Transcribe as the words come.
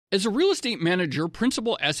As a real estate manager,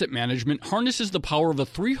 Principal Asset Management harnesses the power of a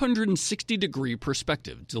 360-degree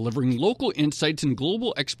perspective, delivering local insights and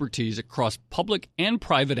global expertise across public and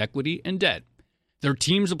private equity and debt. Their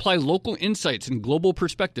teams apply local insights and global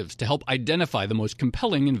perspectives to help identify the most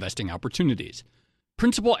compelling investing opportunities.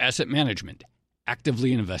 Principal Asset Management.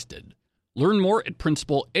 Actively invested. Learn more at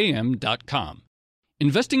principalam.com.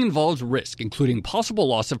 Investing involves risk, including possible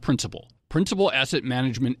loss of principal. Principal Asset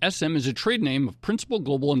Management SM is a trade name of Principal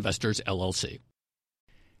Global Investors, LLC.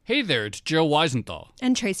 Hey there, it's Joe Weisenthal.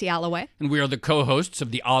 And Tracy Alloway. And we are the co-hosts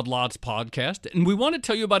of the Odd Lots podcast. And we want to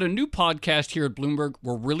tell you about a new podcast here at Bloomberg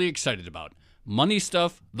we're really excited about. Money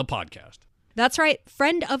Stuff, the podcast. That's right.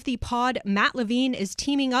 Friend of the pod, Matt Levine, is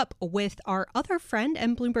teaming up with our other friend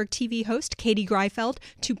and Bloomberg TV host, Katie Greifeld,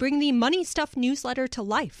 to bring the Money Stuff newsletter to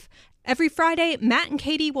life. Every Friday, Matt and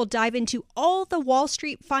Katie will dive into all the Wall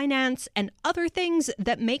Street finance and other things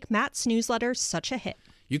that make Matt's newsletter such a hit.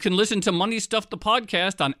 You can listen to Money Stuff, the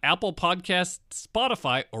podcast on Apple Podcasts,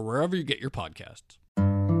 Spotify, or wherever you get your podcasts.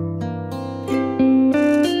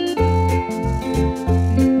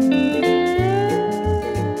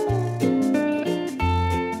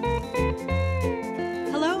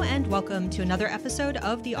 Welcome to another episode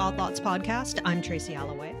of the Odd Lots podcast. I'm Tracy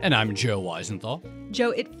Alloway. And I'm Joe Weisenthal.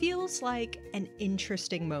 Joe, it feels like an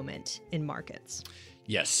interesting moment in markets.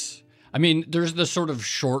 Yes. I mean, there's the sort of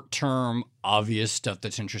short-term, obvious stuff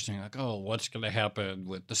that's interesting, like, oh, what's going to happen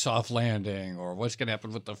with the soft landing or what's going to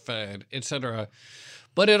happen with the Fed, et cetera.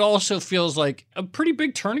 But it also feels like a pretty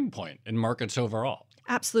big turning point in markets overall.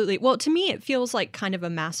 Absolutely. Well, to me, it feels like kind of a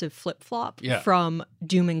massive flip-flop from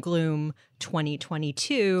doom and gloom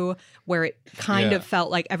 2022, where it kind of felt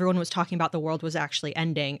like everyone was talking about the world was actually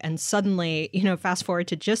ending. And suddenly, fast forward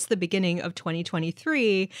to just the beginning of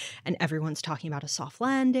 2023, and everyone's talking about a soft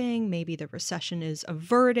landing. Maybe the recession is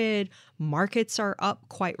averted. Markets are up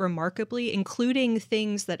quite remarkably, including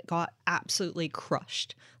things that got absolutely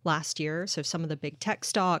crushed last year. So some of the big tech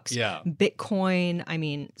stocks,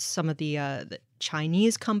 Bitcoin, some of the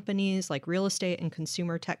Chinese companies like real estate and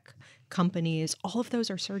consumer tech companies, all of those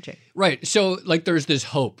are surging. Right. So there's this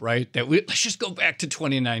hope, right? That let's just go back to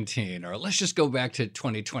 2019 or let's just go back to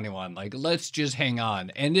 2021. Let's just hang on.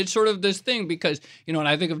 And it's sort of this thing because, when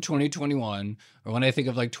I think of 2021 or when I think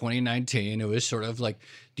of 2019, it was sort of like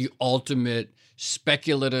the ultimate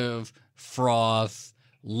speculative froth,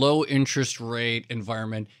 low interest rate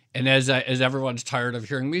environment. And as everyone's tired of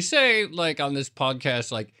hearing me say, on this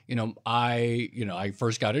podcast, I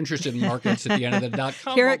first got interested in markets at the end of the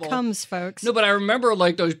dot-com Here bubble. It comes, folks. No, but I remember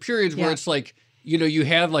those periods where it's you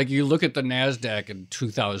have you look at the NASDAQ in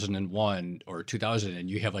 2001 or 2000 and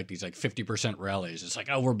you have these 50% rallies. It's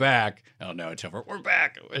oh, we're back. Oh, no, it's over. We're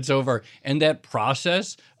back. It's over. And that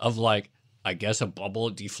process of I guess a bubble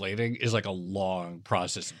deflating is a long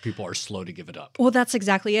process. People are slow to give it up. Well, that's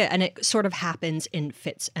exactly it. And it sort of happens in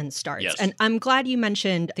fits and starts. Yes. And I'm glad you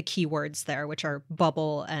mentioned the key words there, which are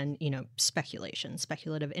bubble and, speculation,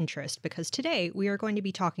 speculative interest, because today we are going to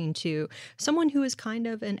be talking to someone who is kind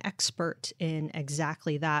of an expert in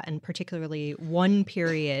exactly that, and particularly one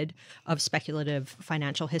period of speculative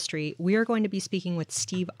financial history. We are going to be speaking with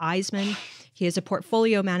Steve Eisman. He is a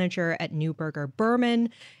portfolio manager at Neuberger Berman,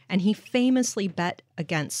 and he famously bet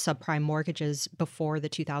against subprime mortgages before the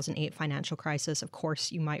 2008 financial crisis. Of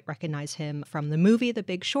course, you might recognize him from the movie The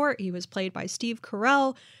Big Short. He was played by Steve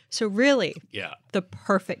Carell. So really, the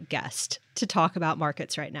perfect guest to talk about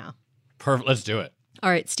markets right now. Perfect. Let's do it. All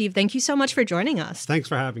right, Steve, thank you so much for joining us. Thanks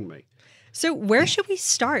for having me. So where should we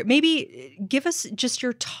start? Maybe give us just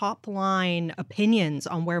your top line opinions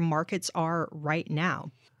on where markets are right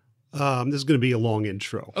now. This is going to be a long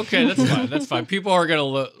intro. Okay, that's fine. That's fine. People are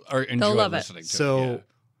going to enjoy listening to it. So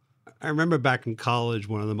I remember back in college,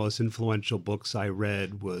 one of the most influential books I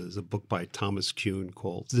read was a book by Thomas Kuhn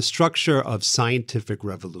called The Structure of Scientific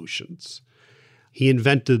Revolutions. He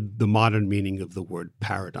invented the modern meaning of the word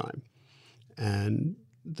paradigm. And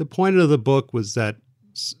the point of the book was that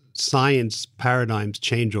science paradigms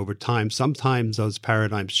change over time. Sometimes those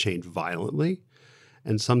paradigms change violently.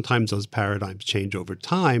 And sometimes those paradigms change over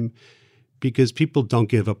time because people don't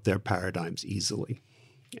give up their paradigms easily.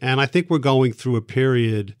 And I think we're going through a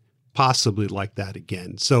period possibly like that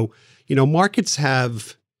again. So, markets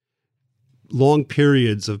have long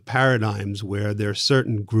periods of paradigms where there are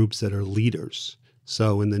certain groups that are leaders.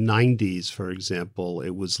 So in the 90s, for example,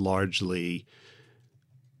 it was largely,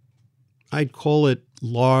 I'd call it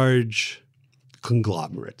large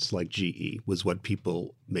conglomerates like GE was what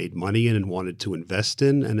people made money in and wanted to invest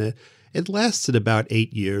in. And it lasted about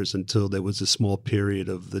 8 years until there was a small period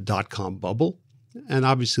of the dot-com bubble. And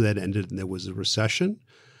obviously that ended and there was a recession.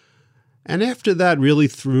 And after that, really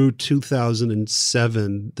through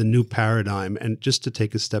 2007, the new paradigm, and just to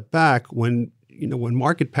take a step back, when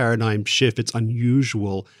market paradigms shift, it's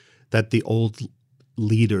unusual that the old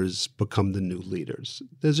leaders become the new leaders.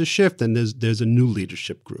 There's a shift and there's a new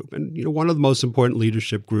leadership group. And, one of the most important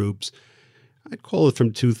leadership groups, I'd call it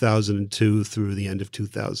from 2002 through the end of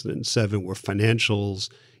 2007, were financials,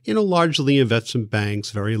 largely investment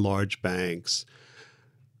banks, very large banks,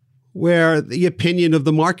 where the opinion of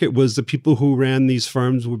the market was the people who ran these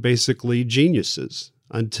firms were basically geniuses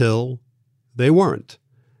until they weren't.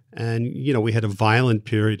 And, we had a violent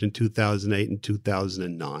period in 2008 and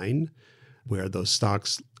 2009 where those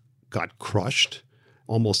stocks got crushed.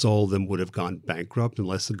 Almost all of them would have gone bankrupt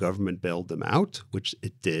unless the government bailed them out, which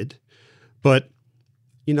it did. But,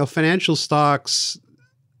 financial stocks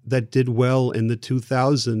that did well in the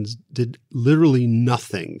 2000s did literally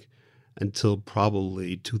nothing until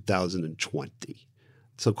probably 2020.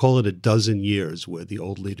 So call it a dozen years where the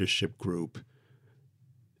old leadership group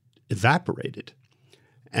evaporated.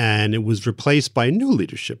 And it was replaced by a new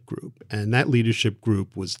leadership group. And that leadership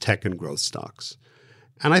group was tech and growth stocks.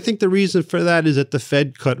 And I think the reason for that is that the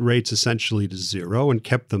Fed cut rates essentially to zero and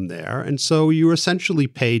kept them there. And so you were essentially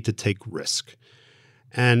paid to take risk.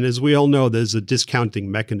 And as we all know, there's a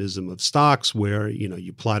discounting mechanism of stocks where,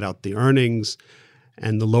 you plot out the earnings,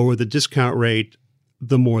 and the lower the discount rate,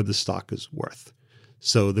 the more the stock is worth.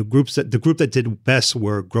 So the group that did best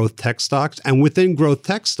were growth tech stocks. And within growth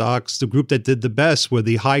tech stocks, the group that did the best were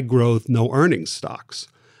the high growth, no earnings stocks.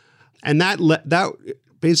 And that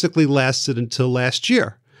basically lasted until last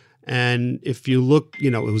year. And if you look,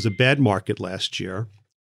 it was a bad market last year.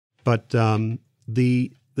 But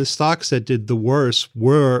the stocks that did the worst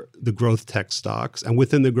were the growth tech stocks. And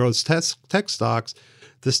within the growth tech stocks,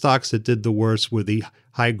 the stocks that did the worst were the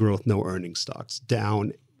high growth, no earnings stocks,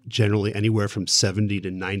 down generally anywhere from 70 to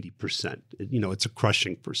 90%. It's a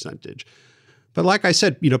crushing percentage. But like I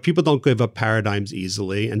said, people don't give up paradigms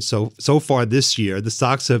easily. And so far this year, the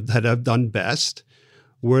stocks that have done best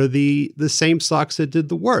were the same stocks that did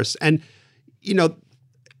the worst. And,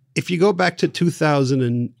 if you go back to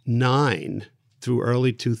 2009 through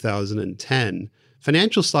early 2010,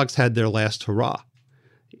 financial stocks had their last hurrah.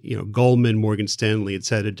 Goldman, Morgan Stanley, et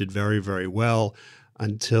cetera, did very, very well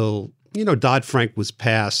until, Dodd-Frank was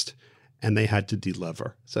passed and they had to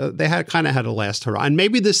delever. So they kind of had a last hurrah. And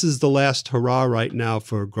maybe this is the last hurrah right now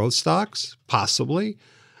for growth stocks, possibly.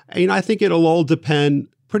 I think it'll all depend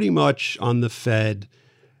pretty much on the Fed.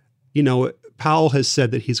 Powell has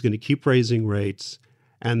said that he's going to keep raising rates.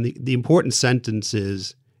 And the important sentence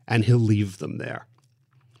is, and he'll leave them there.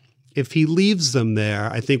 If he leaves them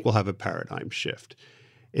there, I think we'll have a paradigm shift.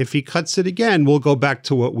 If he cuts it again, we'll go back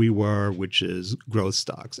to what we were, which is growth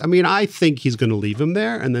stocks. I think he's going to leave them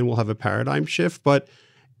there, and then we'll have a paradigm shift, but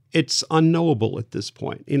it's unknowable at this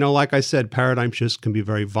point. Like I said, paradigm shifts can be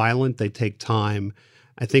very violent. They take time.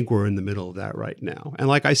 I think we're in the middle of that right now. And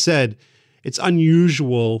like I said, it's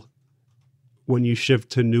unusual when you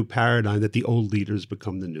shift to a new paradigm that the old leaders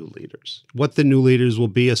become the new leaders. What the new leaders will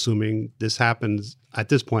be, assuming this happens, at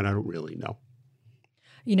this point, I don't really know.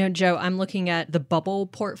 Joe, I'm looking at the Bubble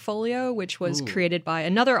portfolio, which was created by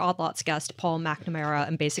another Odd Lots guest, Paul McNamara,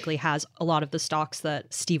 and basically has a lot of the stocks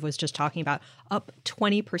that Steve was just talking about, up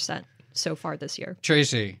 20% so far this year.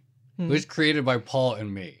 Tracy, it was created by Paul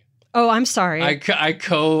and me. Oh, I'm sorry. I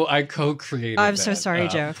co-created I'm so sorry,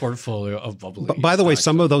 Joe. Portfolio of Bubble. By the way,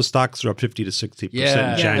 some of those stocks are up 50 to 60% in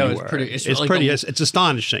January. No, it's it's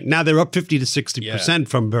astonishing. Now they're up 50 to 60%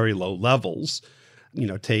 from very low levels.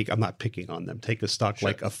 I'm not picking on them. Take a stock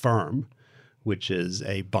like Affirm, which is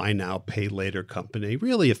a buy now, pay later company,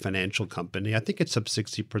 really a financial company. I think it's up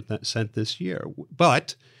 60% this year,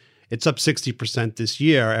 but it's up 60% this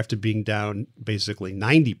year after being down basically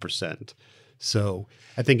 90%. So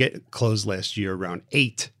I think it closed last year around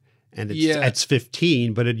 8, and it's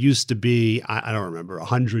 15, but it used to be, I don't remember,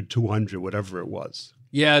 100, 200, whatever it was.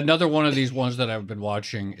 Yeah, another one of these ones that I've been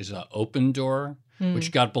watching is Open Door,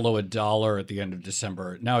 which got below $1 at the end of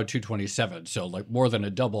December, now at $2.27, so like more than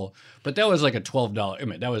a double. But that was like a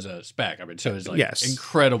 $12. That was a SPAC. So it was like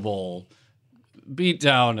incredible beat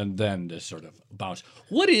down and then this sort of bounce.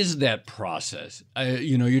 What is that process?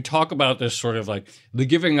 You talk about this sort of like the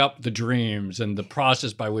giving up the dreams and the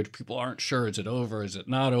process by which people aren't sure, is it over, is it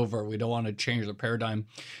not over? We don't want to change the paradigm.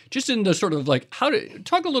 Just in the sort of like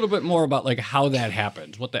talk a little bit more about like how that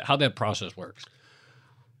happens, how that process works.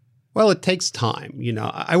 Well, it takes time.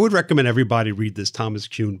 I would recommend everybody read this Thomas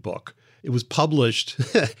Kuhn book. It was published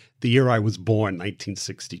the year I was born,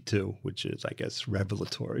 1962, which is, I guess,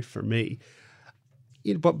 revelatory for me.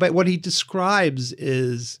 But what he describes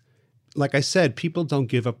is like I said, people don't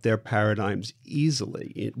give up their paradigms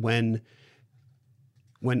easily. When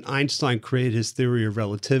Einstein created his theory of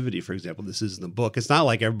relativity, for example, this is in the book, it's not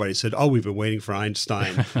like everybody said, oh, we've been waiting for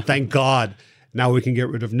Einstein. Thank God. Now we can get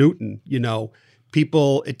rid of Newton.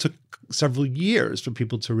 It took several years for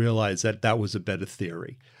people to realize that that was a better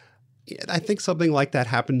theory. And I think something like that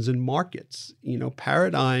happens in markets.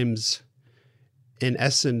 Paradigms, in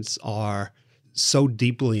essence, are so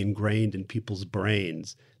deeply ingrained in people's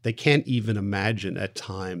brains, they can't even imagine at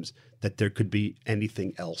times that there could be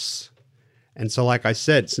anything else. And so, like I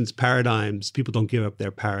said, since people don't give up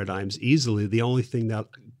their paradigms easily, the only thing that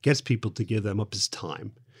gets people to give them up is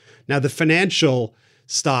time. Now, the financial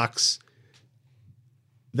stocks,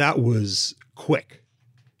 that was quick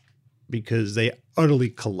because they utterly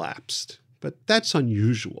collapsed. But that's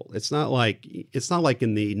unusual. It's not like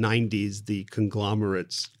in the 90s, the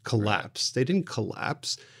conglomerates collapsed. They didn't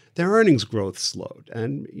collapse. Their earnings growth slowed.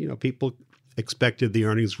 And, people expected the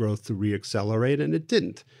earnings growth to reaccelerate, and it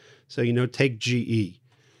didn't. So, take GE.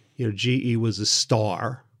 GE was a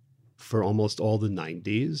star for almost all the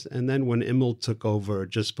 90s. And then when Immelt took over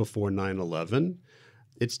just before 9/11,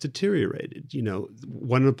 it's deteriorated.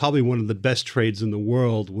 Probably one of the best trades in the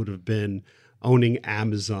world would have been owning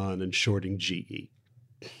Amazon and shorting GE.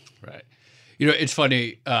 Right. It's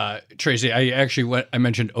funny, Tracy, I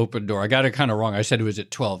mentioned Open Door. I got it kind of wrong. I said it was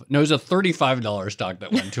at 12. No, it was a $35 stock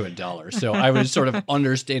that went to $1. So I was sort of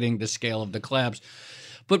understating the scale of the collapse.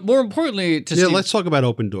 But more importantly, let's talk about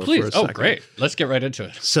Open Door for a second. Oh, great. Let's get right into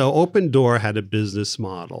it. So Open Door had a business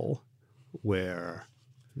model where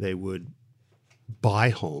they would buy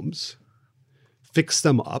homes, fix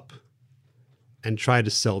them up, and try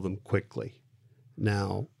to sell them quickly.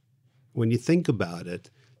 Now, when you think about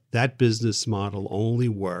it, that business model only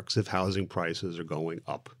works if housing prices are going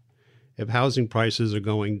up. If housing prices are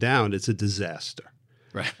going down, it's a disaster.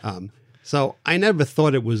 Right. So I never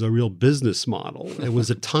thought it was a real business model. It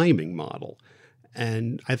was a timing model.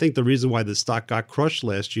 And I think the reason why the stock got crushed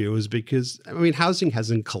last year was because, housing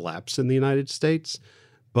hasn't collapsed in the United States,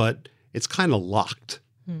 but it's kind of locked.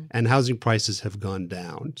 And housing prices have gone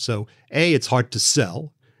down. So A, it's hard to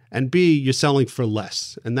sell. And B, you're selling for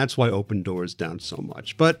less. And that's why Open Door is down so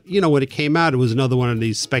much. But, when it came out, it was another one of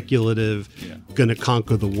these speculative, going to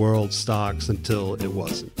conquer the world stocks until it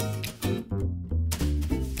wasn't.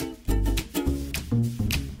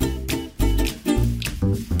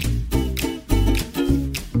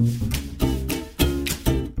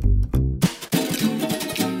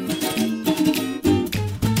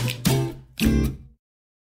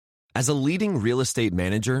 As a leading real estate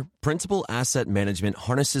manager, Principal Asset Management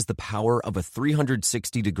harnesses the power of a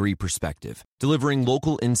 360-degree perspective, delivering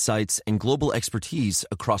local insights and global expertise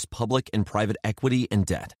across public and private equity and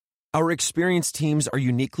debt. Our experienced teams are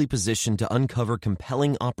uniquely positioned to uncover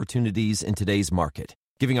compelling opportunities in today's market,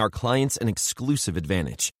 giving our clients an exclusive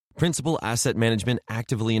advantage. Principal Asset Management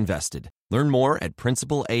actively invested. Learn more at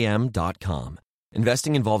principalam.com.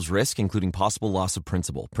 Investing involves risk, including possible loss of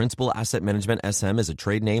principal. Principal Asset Management SM is a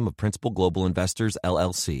trade name of Principal Global Investors,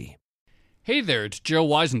 LLC. Hey there, it's Joe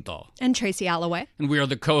Weisenthal. And Tracy Alloway. And we are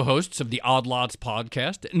the co-hosts of the Odd Lots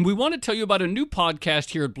podcast. And we want to tell you about a new podcast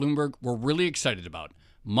here at Bloomberg we're really excited about.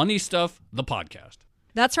 Money Stuff, the podcast.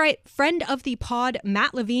 That's right. Friend of the pod,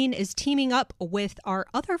 Matt Levine, is teaming up with our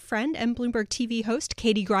other friend and Bloomberg TV host,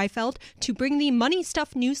 Katie Greifeld, to bring the Money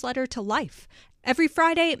Stuff newsletter to life. Every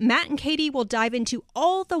Friday, Matt and Katie will dive into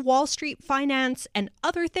all the Wall Street finance and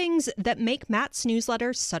other things that make Matt's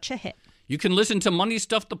newsletter such a hit. You can listen to Money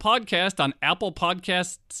Stuff, the podcast on Apple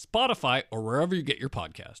Podcasts, Spotify, or wherever you get your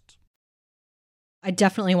podcasts. I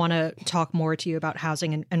definitely want to talk more to you about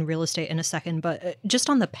housing and real estate in a second, but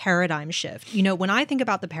just on the paradigm shift. When I think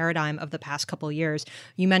about the paradigm of the past couple of years,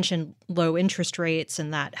 you mentioned low interest rates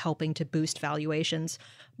and that helping to boost valuations.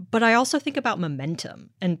 But I also think about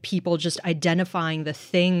momentum and people just identifying the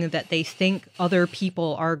thing that they think other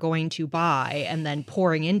people are going to buy and then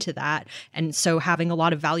pouring into that. And so having a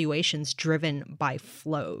lot of valuations driven by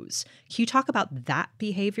flows. Can you talk about that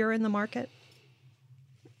behavior in the market?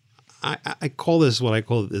 I call this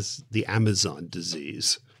the Amazon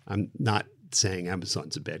disease. I'm not saying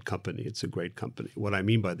Amazon's a bad company. It's a great company. What I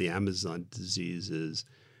mean by the Amazon disease is,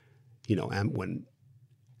 when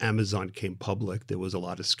Amazon came public, there was a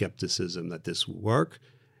lot of skepticism that this would work.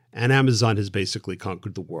 And Amazon has basically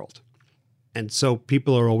conquered the world. And so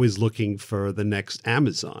people are always looking for the next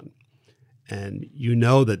Amazon. And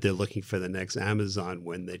that they're looking for the next Amazon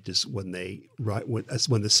when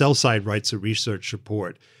the sell side writes a research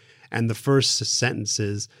report. And the first sentence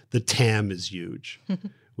is, the TAM is huge,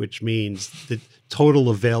 which means the total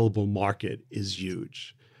available market is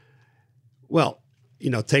huge. Well,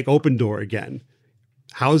 take Open Door again.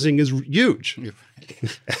 Housing is huge.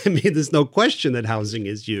 I mean, there's no question that housing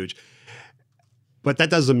is huge. But that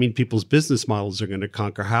doesn't mean people's business models are going to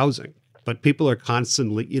conquer housing. But people are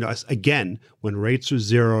constantly, again, when rates are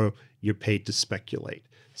zero, you're paid to speculate.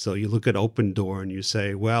 So you look at Open Door and you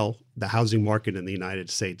say, well, the housing market in the United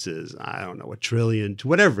States is, I don't know, $1 trillion to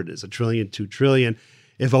whatever it is, $1 trillion, $2 trillion.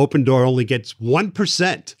 If Open Door only gets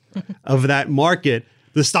 1% of that market,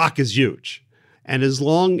 the stock is huge. And as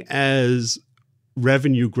long as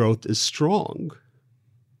revenue growth is strong,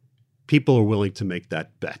 people are willing to make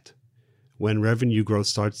that bet. When revenue growth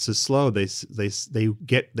starts to slow, they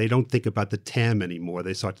don't think about the TAM anymore.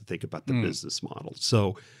 They start to think about the business model.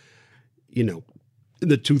 So, in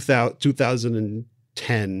the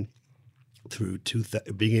 2010 through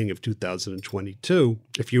beginning of 2022,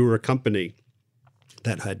 if you were a company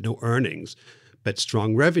that had no earnings but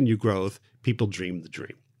strong revenue growth, people dreamed the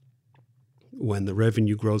dream. When the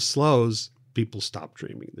revenue growth slows, people stop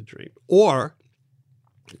dreaming the dream. Or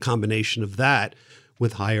a combination of that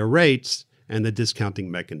with higher rates, and the discounting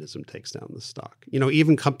mechanism takes down the stock.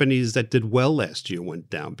 Even companies that did well last year went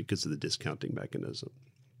down because of the discounting mechanism.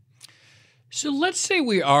 So let's say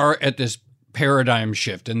we are at this paradigm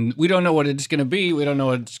shift, and we don't know what it's going to be. We don't know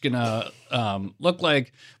what it's going to look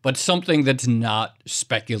like, but something that's not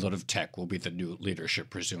speculative tech will be the new leadership,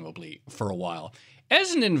 presumably, for a while.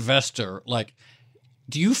 As an investor,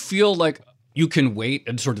 do you feel like you can wait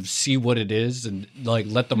and sort of see what it is and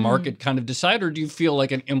let the market kind of decide, or do you feel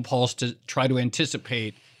like an impulse to try to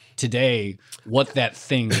anticipate today what that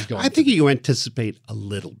thing is going to be? I think you anticipate a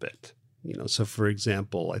little bit. So for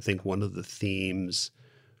example, I think one of the themes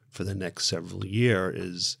for the next several years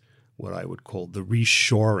is what I would call the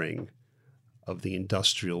reshoring of the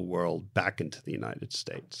industrial world back into the United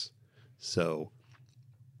States. So,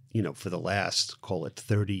 for the last, call it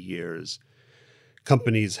 30 years,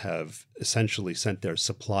 companies have essentially sent their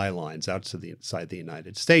supply lines outside the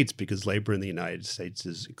United States because labor in the United States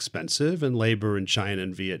is expensive and labor in China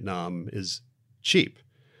and Vietnam is cheap.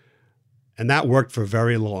 And that worked for a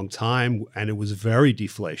very long time, and it was very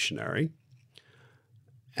deflationary.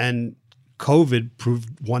 And COVID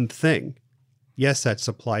proved one thing. Yes, that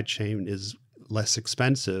supply chain is less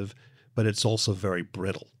expensive, but it's also very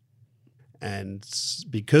brittle. And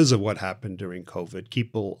because of what happened during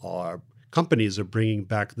COVID, companies are bringing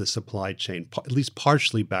back the supply chain, at least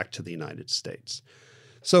partially back to the United States.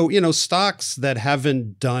 So, stocks that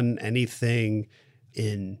haven't done anything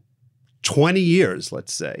in 20 years,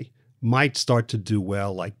 let's say, might start to do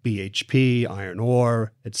well, like BHP, iron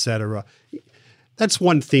ore, et cetera. That's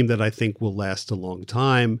one theme that I think will last a long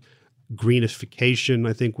time. Greenification,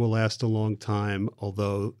 I think, will last a long time,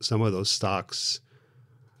 although some of those stocks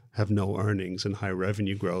have no earnings and high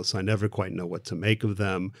revenue growth, so I never quite know what to make of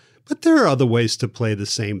them. But there are other ways to play the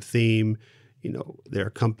same theme. There are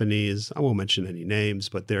companies, I won't mention any names,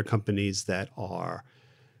 but there are companies that are,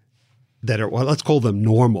 well, let's call them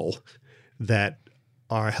normal, that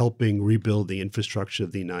are helping rebuild the infrastructure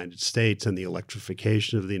of the United States and the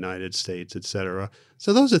electrification of the United States, et cetera.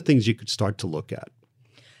 So those are things you could start to look at.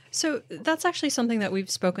 So that's actually something that we've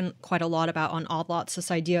spoken quite a lot about on Odd Lots,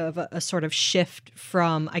 this idea of a sort of shift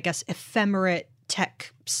from, I guess, ephemerate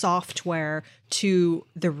tech software to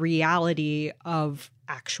the reality of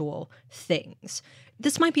actual things.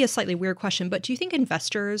 This might be a slightly weird question, but do you think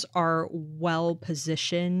investors are well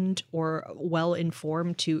positioned or well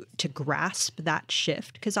informed to grasp that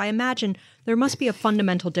shift? Because I imagine there must be a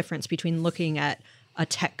fundamental difference between looking at a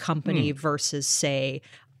tech company versus, say,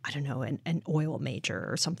 I don't know, an oil major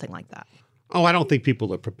or something like that. Oh, I don't think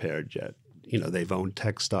people are prepared yet. They've owned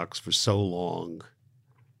tech stocks for so long.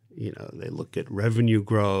 They look at revenue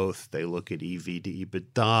growth. They look at EV to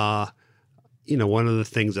EBITDA. One of the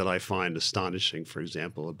things that I find astonishing, for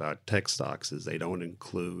example, about tech stocks is they don't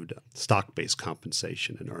include stock-based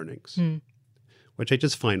compensation in earnings, which I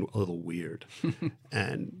just find a little weird.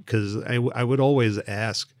 And because I would always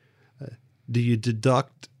ask, do you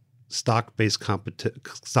deduct stock-based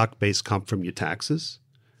comp from your taxes?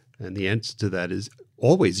 And the answer to that is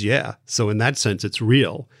always yeah. So in that sense, it's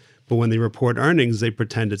real. But when they report earnings, they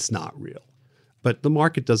pretend it's not real. But the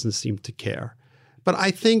market doesn't seem to care. But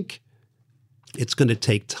I think it's going to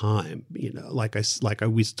take time. Like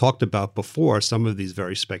we talked about before, some of these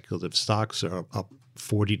very speculative stocks are up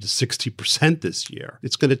 40 to 60% this year.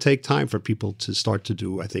 It's going to take time for people to start to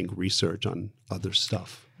do, I think, research on other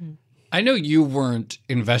stuff. I know you weren't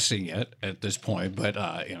investing yet at this point, but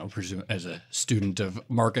presume as a student of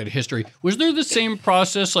market history, was there the same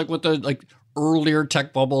process like with the earlier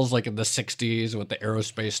tech bubbles, like in the 60s with the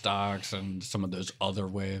aerospace stocks and some of those other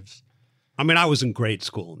waves? I mean, I was in grade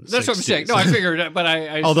school in the That's 60s. what I'm saying. No, I figured that, but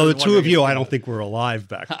I Although the two of you, I don't don't think were alive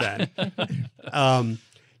back then.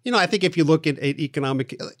 I think if you look at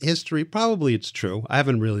economic history, probably it's true. I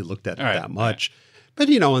haven't really looked at it that much. But,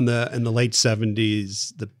 in the late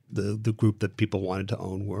 70s, the group that people wanted to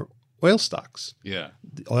own were oil stocks. Yeah.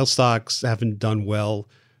 The oil stocks haven't done well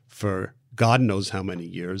for God knows how many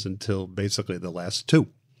years until basically the last two.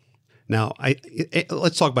 Now,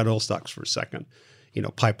 let's talk about oil stocks for a second.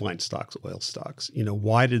 Pipeline stocks, oil stocks.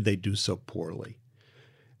 Why did they do so poorly?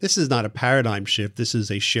 This is not a paradigm shift. This is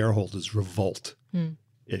a shareholders' revolt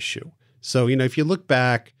issue. So, if you look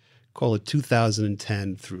back, call it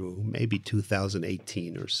 2010 through maybe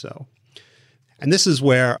 2018 or so. And this is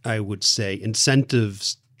where I would say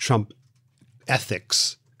incentives trump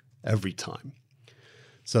ethics every time.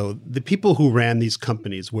 So the people who ran these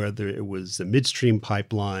companies, whether it was the midstream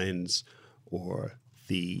pipelines or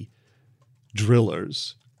the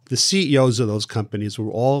drillers, the CEOs of those companies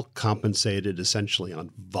were all compensated essentially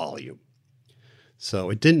on volume. So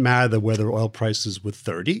it didn't matter whether oil prices were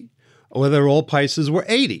 30 or whether oil prices were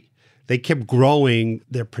 80. They kept growing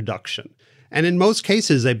their production. And in most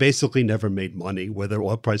cases, they basically never made money, whether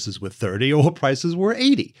oil prices were 30 or oil prices were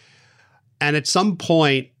 80. And at some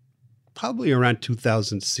point, probably around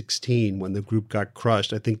 2016, when the group got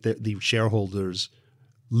crushed, I think that the shareholders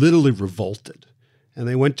literally revolted. And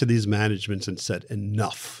they went to these managements and said,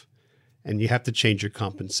 enough. And you have to change your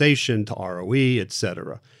compensation to ROE, et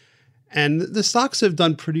cetera. And the stocks have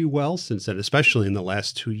done pretty well since then, especially in the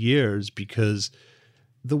last 2 years, because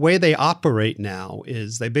the way they operate now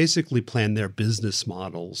is they basically plan their business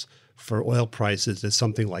models for oil prices as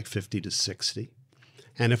something like 50 to 60.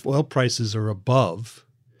 And if oil prices are above,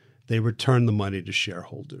 they return the money to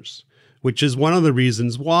shareholders, which is one of the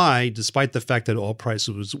reasons why, despite the fact that oil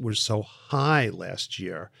prices were so high last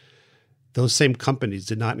year, those same companies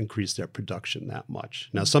did not increase their production that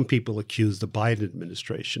much. Now, some people accuse the Biden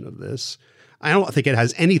administration of this. I don't think it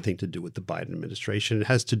has anything to do with the Biden administration. It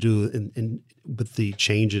has to do with the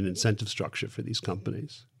change in incentive structure for these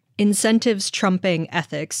companies. Incentives trumping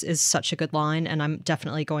ethics is such a good line, and I'm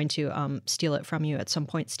definitely going to steal it from you at some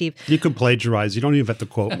point, Steve. You can plagiarize. You don't even have to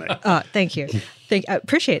quote me. Thank you. I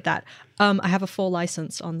appreciate that. I have a full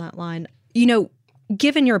license on that line.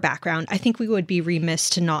 Given your background, I think we would be remiss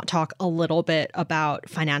to not talk a little bit about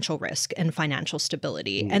financial risk and financial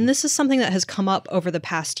stability. And this is something that has come up over the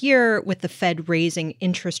past year with the Fed raising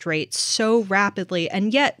interest rates so rapidly,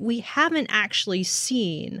 and yet we haven't actually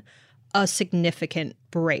seen a significant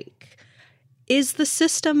break. Is the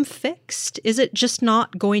system fixed? Is it just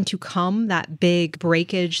not going to come, that big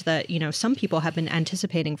breakage that, some people have been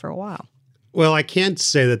anticipating for a while? Well, I can't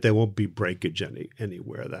say that there won't be breakage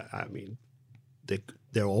anywhere.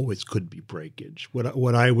 There always could be breakage.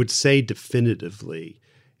 What I would say definitively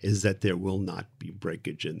is that there will not be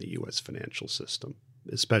breakage in the U.S. financial system,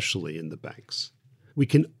 especially in the banks. We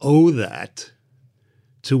can owe that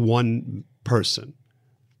to one person,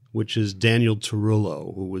 which is Daniel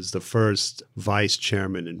Tarullo, who was the first vice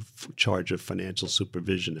chairman in charge of financial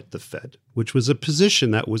supervision at the Fed, which was a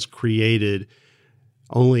position that was created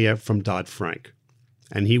only from Dodd-Frank.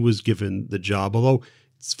 And he was given the job, although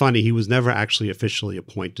it's funny, he was never actually officially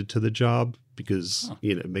appointed to the job because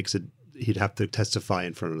it makes it, he'd have to testify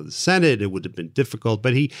in front of the Senate. It would have been difficult,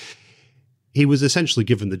 but he was essentially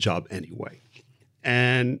given the job anyway.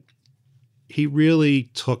 And he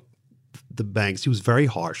really took the banks. He was very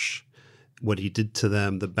harsh. What he did to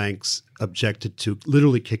them, the banks objected to,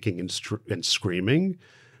 literally kicking and screaming.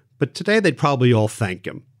 But today they'd probably all thank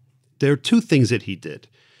him. There are two things that he did.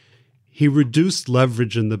 He reduced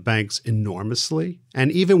leverage in the banks enormously.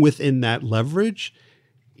 And even within that leverage,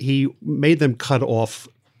 he made them cut off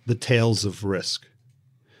the tails of risk.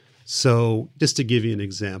 So just to give you an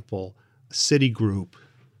example, Citigroup,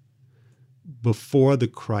 before the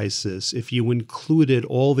crisis, if you included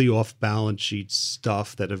all the off-balance sheet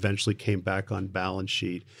stuff that eventually came back on balance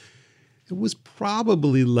sheet, it was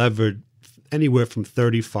probably levered anywhere from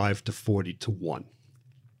 35 to 40 to 1.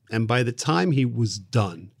 And by the time he was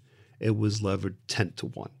done, it was levered 10 to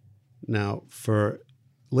 1. Now, for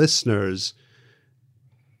listeners,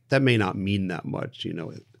 that may not mean that much,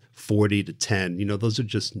 40 to 10, those are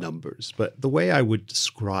just numbers. But the way I would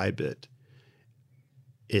describe it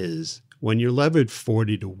is when you're levered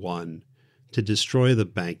 40 to 1, to destroy the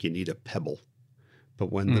bank, you need a pebble.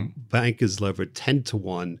 But when the bank is levered 10 to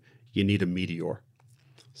 1, you need a meteor.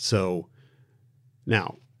 So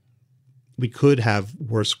now, we could have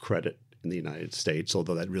worse credit in the United States,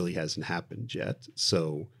 although that really hasn't happened yet.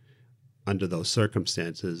 So under those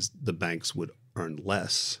circumstances, the banks would earn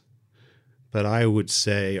less. But I would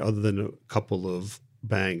say, other than a couple of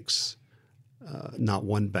banks, not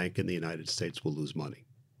one bank in the United States will lose money.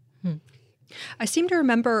 I seem to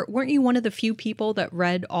remember, weren't you one of the few people that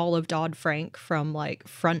read all of Dodd-Frank from like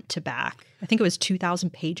front to back? I think it was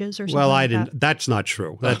 2,000 pages or something. Well, I like didn't. That. That's not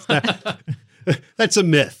true. That's a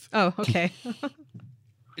myth. Oh, okay.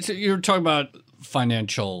 So you're talking about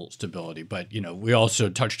financial stability, but, we also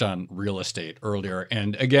touched on real estate earlier.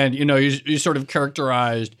 And again, you sort of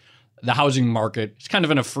characterized the housing market. It's kind of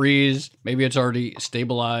in a freeze. Maybe it's already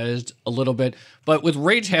stabilized a little bit. But with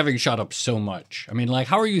rates having shot up so much, I mean, like,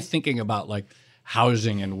 how are you thinking about like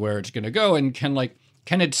housing and where it's going to go? And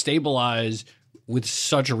can it stabilize with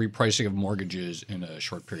such a repricing of mortgages in a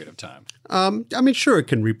short period of time? Sure, it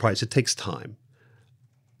can reprice. It takes time.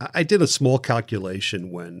 I did a small calculation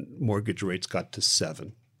when mortgage rates got to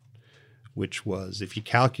 7, which was if you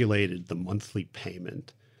calculated the monthly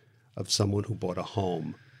payment of someone who bought a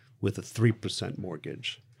home with a 3%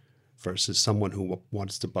 mortgage versus someone who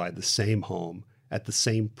wants to buy the same home at the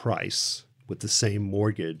same price with the same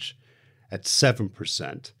mortgage at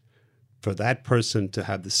 7%, for that person to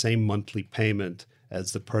have the same monthly payment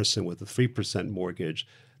as the person with a 3% mortgage,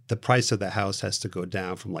 the price of the house has to go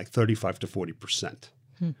down from like 35 to 40%.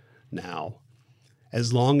 Now,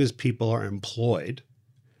 as long as people are employed,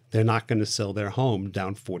 they're not going to sell their home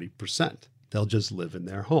down 40%. They'll just live in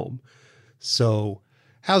their home. So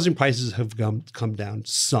housing prices have come down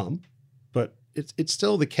some, but it's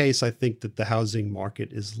still the case, I think, that the housing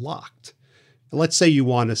market is locked. Let's say you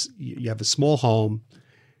have a small home,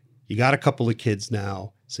 you got a couple of kids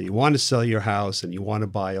now, so you want to sell your house and you want to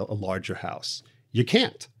buy a larger house. You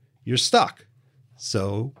can't. You're stuck.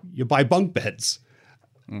 So you buy bunk beds.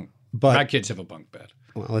 But my kids have a bunk bed.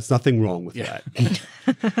 Well, there's nothing wrong with that.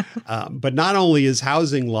 But not only is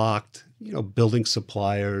housing locked, building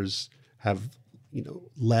suppliers have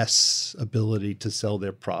less ability to sell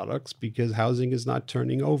their products because housing is not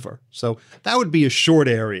turning over. So that would be a short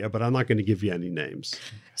area, but I'm not going to give you any names.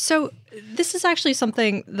 So this is actually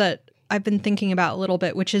something that I've been thinking about a little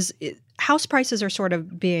bit, which is house prices are sort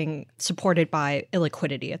of being supported by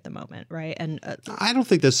illiquidity at the moment, right? And I don't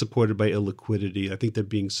think they're supported by illiquidity. I think they're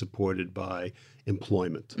being supported by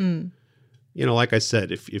employment. Like I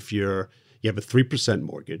said, if you have a 3%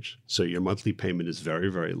 mortgage, so your monthly payment is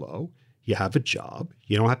very, very low. You have a job.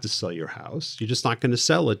 You don't have to sell your house. You're just not going to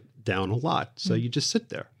sell it down a lot. So you just sit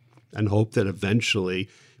there and hope that eventually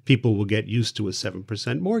people will get used to a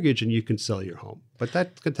 7% mortgage and you can sell your home. But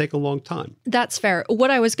that could take a long time. That's fair. What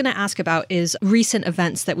I was going to ask about is recent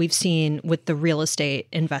events that we've seen with the real estate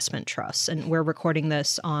investment trusts. And we're recording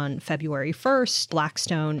this on February 1st.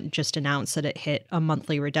 Blackstone just announced that it hit a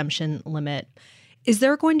monthly redemption limit. Is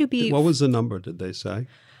there going to be... What was the number, did they say?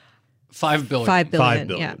 $5 billion. $5 billion. $5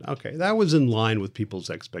 billion. Yeah. Okay. That was in line with people's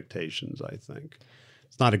expectations, I think.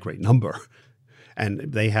 It's not a great number. And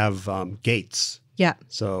they have gates. Yeah.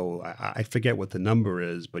 So I forget what the number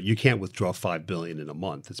is, but you can't withdraw $5 billion in a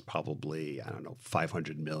month. It's probably,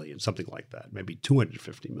 500 million, something like that, maybe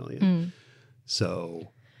 250 million.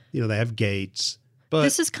 So, they have gates. But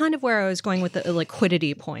this is kind of where I was going with the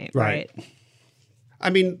liquidity point, right?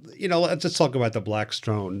 Let's talk about the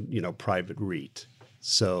Blackstone, private REIT.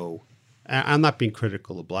 So I'm not being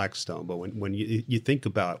critical of Blackstone, but when you think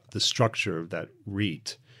about the structure of that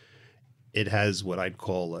REIT, it has what I'd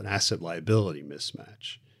call an asset liability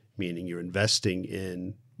mismatch, meaning you're investing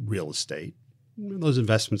in real estate. Those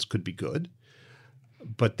investments could be good,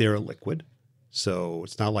 but they're illiquid. So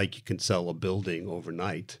it's not like you can sell a building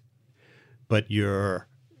overnight, but your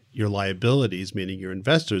liabilities, meaning your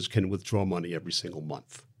investors, can withdraw money every single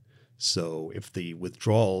month. So if the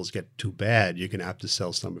withdrawals get too bad, you're going to have to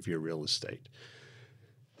sell some of your real estate.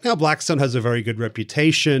 Now, Blackstone has a very good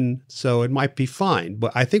reputation, so it might be fine.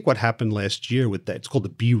 But I think what happened last year with that, it's called the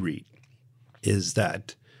BREIT, is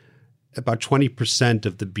that about 20%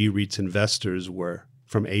 of the BREIT's investors were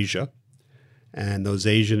from Asia. And those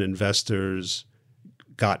Asian investors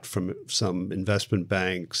got from some investment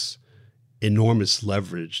banks enormous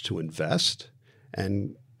leverage to invest.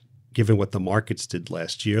 And given what the markets did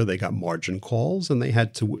last year, they got margin calls and they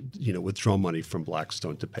had to, withdraw money from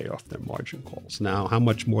Blackstone to pay off their margin calls. Now, how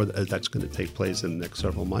much more that's going to take place in the next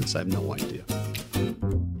several months, I have no idea.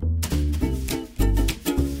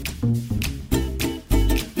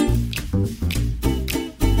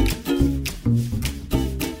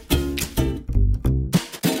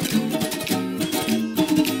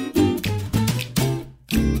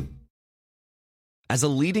 As a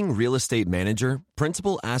leading real estate manager,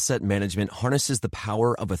 Principal Asset Management harnesses the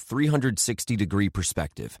power of a 360-degree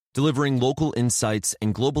perspective, delivering local insights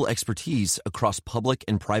and global expertise across public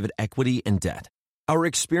and private equity and debt. Our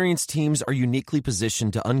experienced teams are uniquely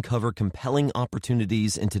positioned to uncover compelling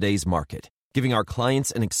opportunities in today's market. giving our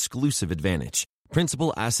clients an exclusive advantage.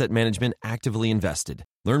 Principal Asset Management actively invested.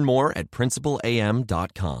 Learn more at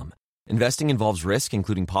principalam.com. Investing involves risk,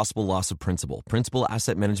 including possible loss of principal. Principal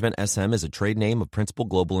Asset Management SM is a trade name of Principal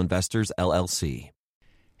Global Investors, LLC.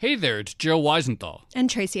 Hey there, it's Joe Weisenthal. And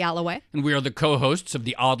Tracy Alloway. And we are the co-hosts of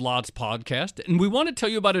the Odd Lots podcast. And we want to tell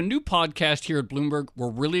you about a new podcast here at Bloomberg we're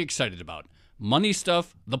really excited about. Money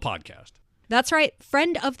Stuff, the podcast. That's right.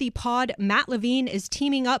 Friend of the pod, Matt Levine, is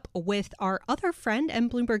teaming up with our other friend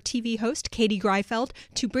and Bloomberg TV host, Katie Greifeld,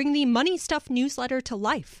 to bring the Money Stuff newsletter to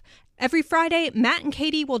life. Every Friday, Matt and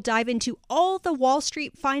Katie will dive into all the Wall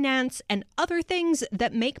Street finance and other things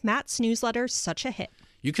that make Matt's newsletter such a hit.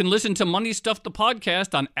 You can listen to Money Stuff, the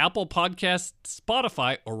podcast on Apple Podcasts,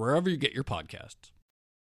 Spotify, or wherever you get your podcasts.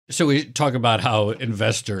 So we talk about how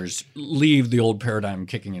investors leave the old paradigm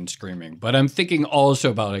kicking and screaming, but I'm thinking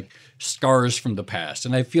also about like scars from the past.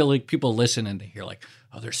 And I feel like people listen and they hear like,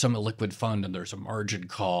 oh, there's some illiquid fund and there's a margin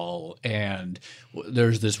call and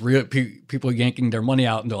there's this real people yanking their money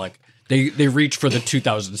out and they're like, they reach for the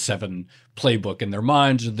 2007 playbook in their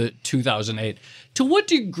minds or the 2008. To what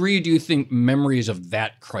degree do you think memories of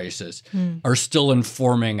that crisis are still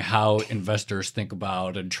informing how investors think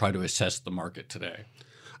about and try to assess the market today?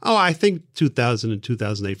 Oh, I think 2000 and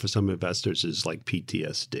 2008 for some investors is like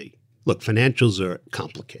PTSD. Look, financials are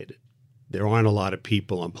complicated. There aren't a lot of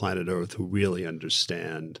people on planet Earth who really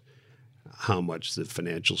understand how much the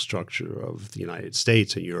financial structure of the United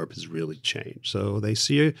States and Europe has really changed. So they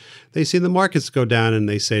see the markets go down and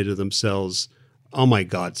they say to themselves, oh my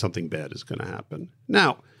God, something bad is going to happen.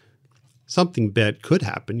 Now, something bad could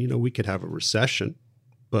happen. You know, we could have a recession,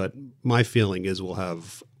 but my feeling is we'll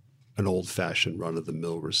have an old-fashioned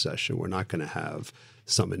run-of-the-mill recession. We're not going to have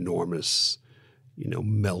some enormous,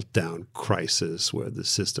 meltdown crisis where the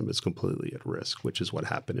system is completely at risk, which is what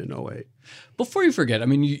happened in 2008. Before you forget, I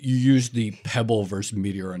mean, you used the pebble versus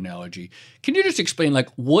meteor analogy. Can you just explain,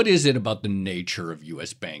 what is it about the nature of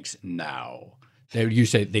U.S. banks now that you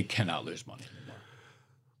say they cannot lose money anymore?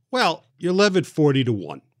 Well, you're levered 40 to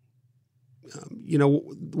 1.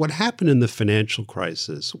 What happened in the financial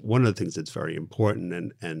crisis, one of the things that's very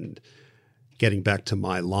important and getting back to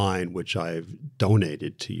my line, which I've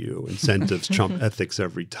donated to you, incentives trump ethics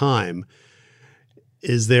every time,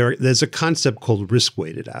 is there's a concept called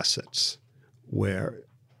risk-weighted assets where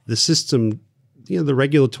the system, the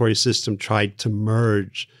regulatory system tried to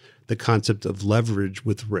merge the concept of leverage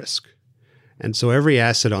with risk. And so every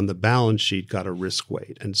asset on the balance sheet got a risk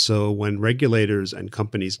weight. And so when regulators and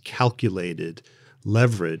companies calculated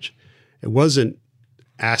leverage, it wasn't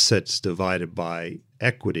assets divided by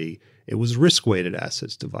equity. It was risk-weighted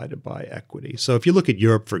assets divided by equity. So if you look at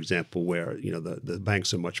Europe, for example, where the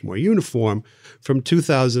banks are much more uniform, from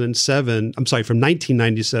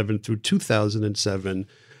 1997 through 2007,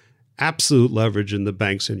 absolute leverage in the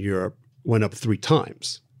banks in Europe went up 3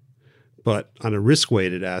 times. But on a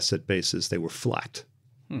risk-weighted asset basis, they were flat.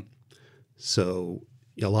 So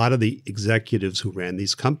a lot of the executives who ran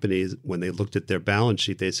these companies, when they looked at their balance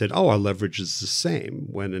sheet, they said, oh, our leverage is the same,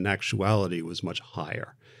 when in actuality it was much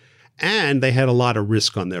higher. And they had a lot of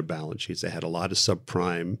risk on their balance sheets. They had a lot of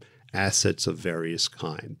subprime assets of various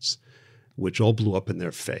kinds, which all blew up in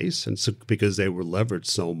their face. And so because they were levered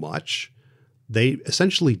so much, they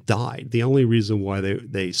essentially died. The only reason why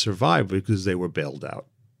they survived was because they were bailed out.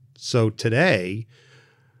 So today,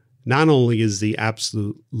 not only is the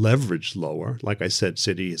absolute leverage lower, like I said,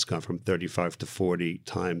 Citi has gone from 35 to 40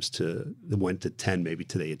 times it went to 10, maybe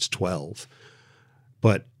today it's 12.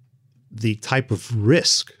 But the type of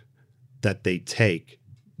risk that they take,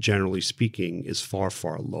 generally speaking, is far,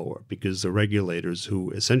 far lower because the regulators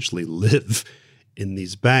who essentially live in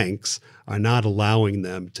these banks are not allowing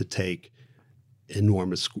them to take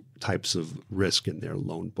enormous types of risk in their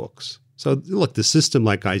loan books. So look, the system,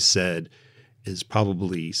 like I said, is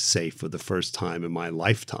probably safe for the first time in my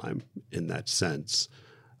lifetime in that sense.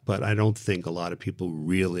 But I don't think a lot of people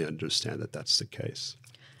really understand that that's the case.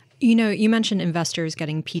 You mentioned investors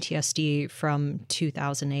getting PTSD from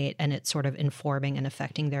 2008 and it sort of informing and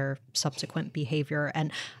affecting their subsequent behavior.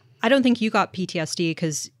 And I don't think you got PTSD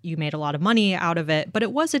because you made a lot of money out of it, but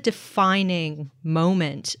it was a defining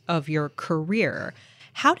moment of your career.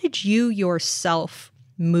 How did you yourself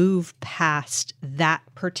move past that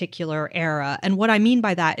particular era? And what I mean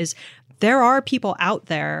by that is there are people out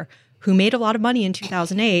there who made a lot of money in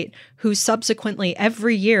 2008 who subsequently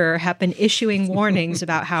every year have been issuing warnings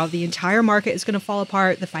about how the entire market is going to fall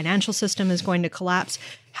apart, the financial system is going to collapse.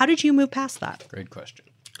 How did you move past that? Great question.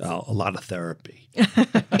 Oh, a lot of therapy.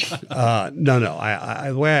 No.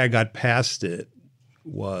 The way I got past it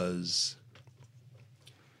was,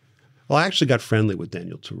 I actually got friendly with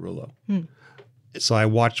Daniel Tarullo. So I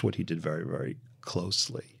watched what he did very, very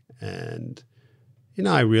closely. And,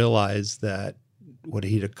 I realized that what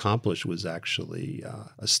he'd accomplished was actually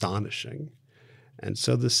astonishing. And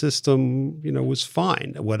so the system, was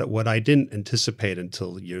fine. What I didn't anticipate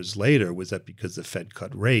until years later was that because the Fed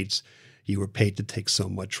cut rates, you were paid to take so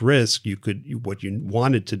much risk, what you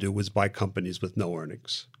wanted to do was buy companies with no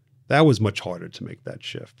earnings. That was much harder to make that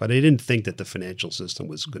shift. But I didn't think that the financial system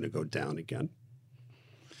was going to go down again.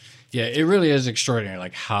 Yeah, it really is extraordinary,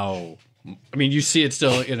 like how, you see it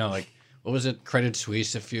still, like, what was it, Credit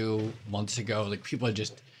Suisse a few months ago? Like, people are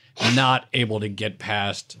just not able to get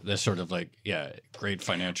past this sort of great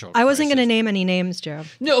financial I wasn't crisis. going to name any names, Joe.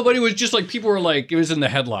 No, but it was just like people were like, it was in the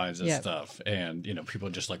headlines and stuff. And,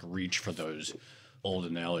 people just like reach for those old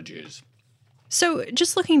analogies. So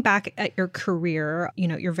just looking back at your career,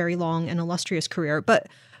 your very long and illustrious career, but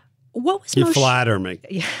what was You flatter me.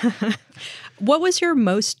 What was your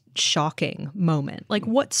most shocking moment? Like,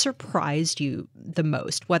 what surprised you the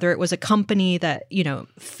most? Whether it was a company that,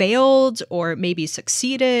 failed or maybe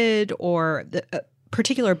succeeded, or the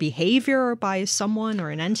particular behavior by someone or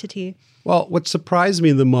an entity? Well, what surprised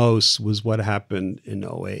me the most was what happened in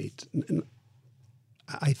 2008. And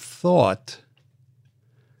I thought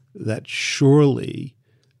that surely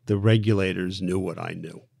the regulators knew what I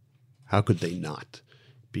knew. How could they not?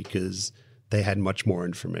 Because they had much more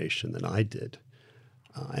information than I did.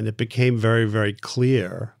 And it became very, very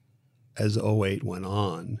clear as 2008 went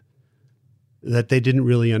on that they didn't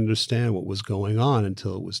really understand what was going on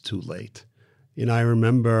until it was too late. I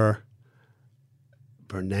remember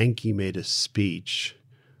Bernanke made a speech.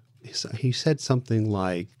 He said something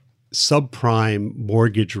like, subprime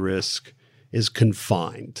mortgage risk is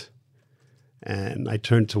confined. And I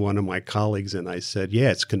turned to one of my colleagues and I said,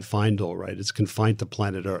 yeah, it's confined all right. It's confined to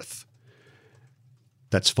planet Earth.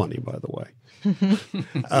 That's funny, by the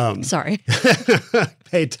way. Sorry.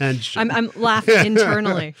 Pay attention. I'm laughing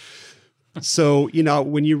internally. So,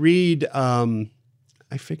 when you read,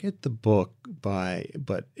 I forget the book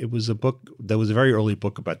but it was a book that was a very early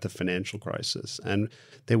book about the financial crisis. And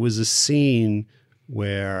there was a scene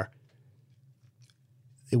where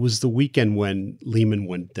it was the weekend when Lehman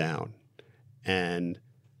went down. And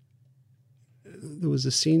there was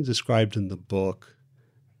a scene described in the book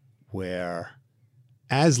where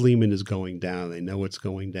as Lehman is going down, they know it's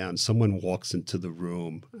going down, someone walks into the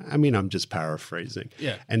room. I'm just paraphrasing.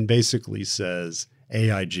 Yeah. And basically says,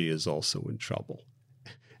 AIG is also in trouble.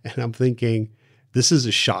 And I'm thinking, this is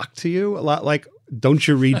a shock to you? A lot like, don't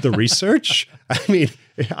you read the research?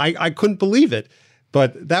 I couldn't believe it.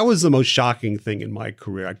 But that was the most shocking thing in my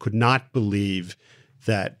career. I could not believe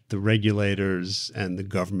that the regulators and the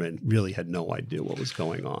government really had no idea what was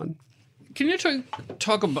going on. Can you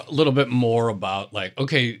talk a little bit more about, like,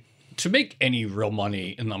 okay, to make any real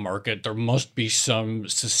money in the market, there must be some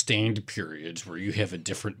sustained periods where you have a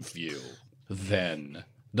different view than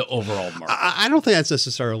the overall market. I don't think that's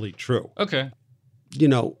necessarily true. Okay.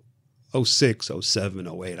 06, 07,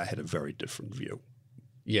 08, I had a very different view.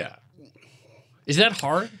 Yeah. Is that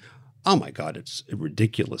hard? Oh my God, it's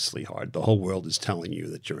ridiculously hard. The whole world is telling you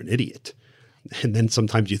that you're an idiot. And then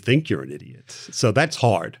sometimes you think you're an idiot. So that's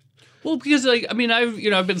hard. Well, because I've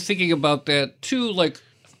been thinking about that too. Like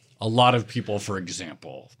a lot of people, for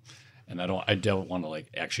example, and I don't want to like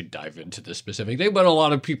actually dive into this specific thing, but a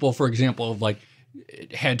lot of people, for example, have like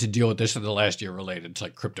had to deal with this in the last year related to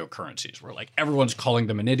like cryptocurrencies, where like everyone's calling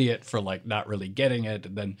them an idiot for like not really getting it,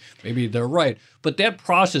 and then maybe they're right. But that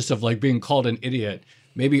process of like being called an idiot,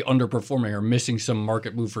 maybe underperforming or missing some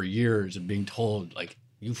market move for years, and being told like,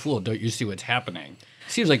 "You fool, don't you see what's happening?"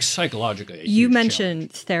 Seems like psychologically a You huge mentioned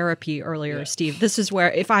challenge. Therapy earlier, Steve. This is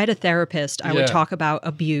where, if I had a therapist, I would talk about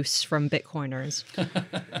abuse from Bitcoiners.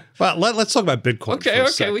 Well, let's talk about Bitcoin for a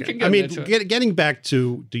second. We can get into it. Getting back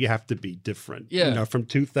to, do you have to be different? Yeah. From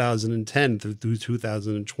 2010 through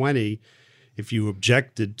 2020, if you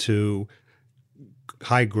objected to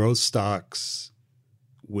high growth stocks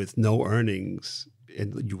with no earnings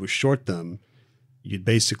and you were short them, you'd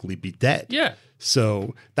basically be dead. Yeah.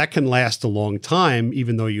 So that can last a long time,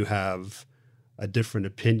 even though you have a different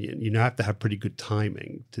opinion. You have to have pretty good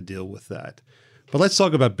timing to deal with that. But let's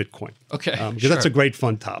talk about Bitcoin. Okay. Because that's a great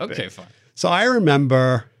fun topic. Okay, fine. So I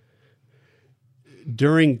remember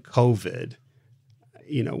during COVID,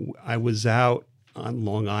 I was out on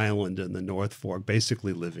Long Island in the North Fork,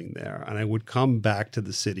 basically living there. And I would come back to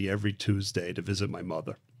the city every Tuesday to visit my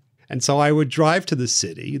mother. And so I would drive to the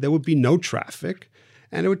city. There would be no traffic.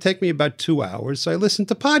 And it would take me about 2 hours. So I listened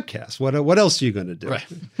to podcasts. What else are you going to do? Right.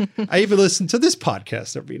 I even listen to this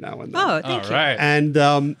podcast every now and then. Oh, thank you. Right. And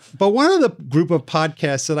but one of the group of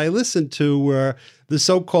podcasts that I listened to were the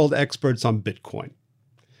so-called experts on Bitcoin.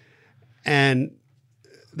 And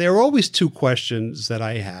there were always two questions that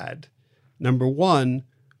I had. Number one,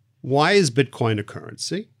 why is Bitcoin a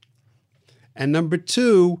currency? And number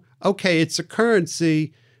two, okay, it's a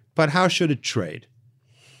currency, but how should it trade?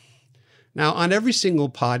 Now, on every single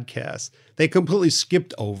podcast, they completely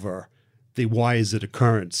skipped over the why is it a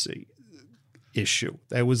currency issue.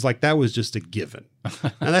 That was just a given.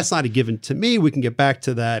 Now, that's not a given to me. We can get back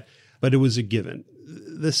to that, but it was a given.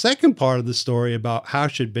 The second part of the story about how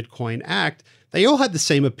should Bitcoin act, they all had the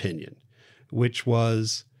same opinion, which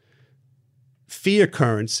was fiat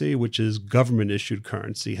currency, which is government-issued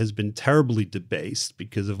currency, has been terribly debased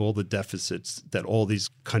because of all the deficits that all these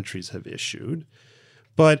countries have issued.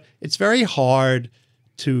 But it's very hard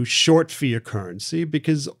to short fiat currency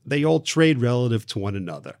because they all trade relative to one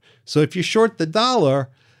another. So if you short the dollar,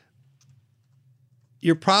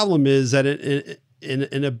 your problem is that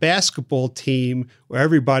in a basketball team where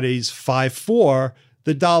everybody's 5'4",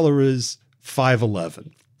 the dollar is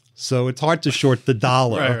 5'11". So it's hard to short the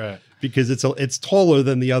dollar Right. because it's taller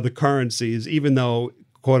than the other currencies, even though,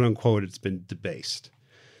 quote unquote, it's been debased.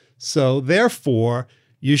 So therefore,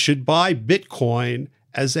 you should buy Bitcoin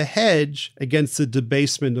as a hedge against the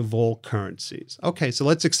debasement of all currencies. Okay, so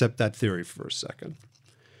let's accept that theory for a second.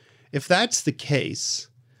 If that's the case,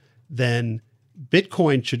 then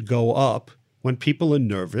Bitcoin should go up when people are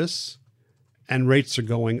nervous and rates are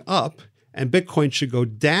going up, and Bitcoin should go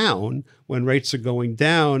down when rates are going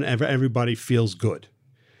down and everybody feels good.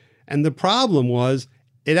 And the problem was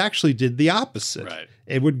it actually did the opposite. Right.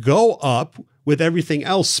 It would go up with everything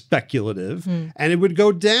else speculative, and it would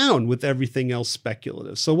go down with everything else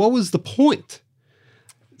speculative. So what was the point?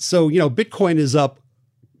 So, Bitcoin is up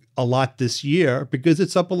a lot this year because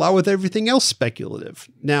it's up a lot with everything else speculative.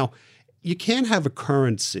 Now, you can't have a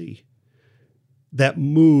currency that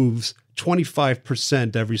moves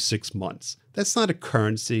 25% every 6 months. That's not a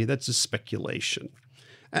currency, that's a speculation.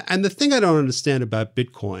 And the thing I don't understand about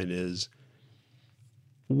Bitcoin is,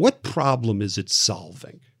 what problem is it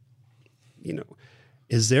solving?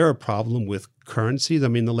 Is there a problem with currencies? I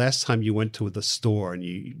mean, the last time you went to the store and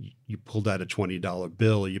you pulled out a $20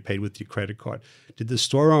 bill or you paid with your credit card, did the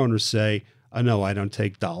store owner say, oh, no, I don't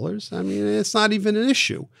take dollars? I mean, it's not even an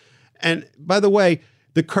issue. And by the way,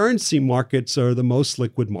 the currency markets are the most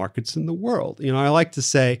liquid markets in the world. I like to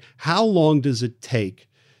say, how long does it take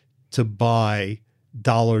to buy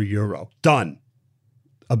dollar-euro? Done.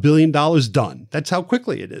 $1 billion done. That's how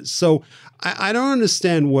quickly it is. So I don't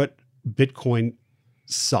understand what Bitcoin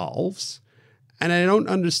solves, and I don't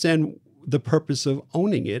understand the purpose of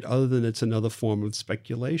owning it other than it's another form of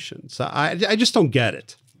speculation. So I just don't get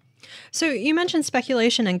it. So you mentioned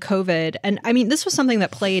speculation and COVID. And I mean, this was something that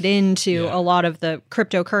played into a lot of the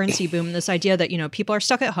cryptocurrency boom, this idea that, people are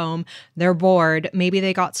stuck at home, they're bored, maybe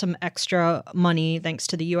they got some extra money thanks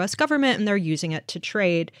to the US government and they're using it to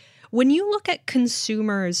trade. When you look at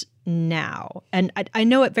consumers now, and I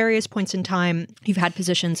know at various points in time, you've had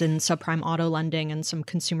positions in subprime auto lending and some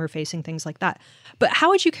consumer-facing things like that. But how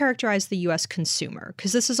would you characterize the U.S. consumer?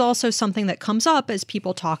 Because this is also something that comes up as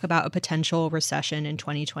people talk about a potential recession in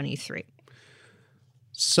 2023.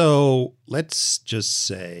 So let's just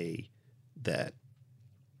say that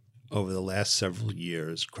over the last several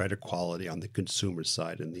years, credit quality on the consumer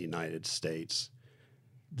side in the United States,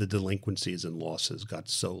 the delinquencies and losses got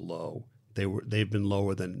so low. They've been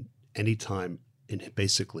lower than any time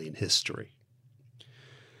basically in history.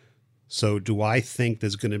 So do I think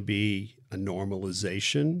there's going to be a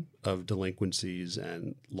normalization of delinquencies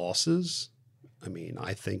and losses? I mean,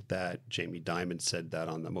 I think that Jamie Dimon said that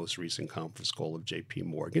on the most recent conference call of JP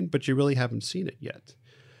Morgan, but you really haven't seen it yet.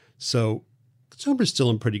 So consumers still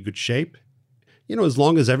in pretty good shape. As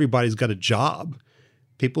long as everybody's got a job,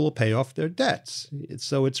 people will pay off their debts.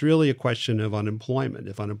 So it's really a question of unemployment.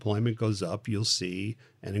 If unemployment goes up, you'll see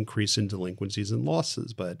an increase in delinquencies and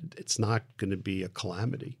losses, but it's not going to be a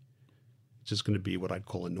calamity. It's just going to be what I'd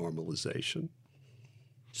call a normalization.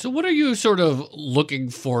 So what are you sort of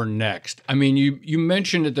looking for next? I mean, you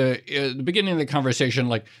mentioned at the beginning of the conversation,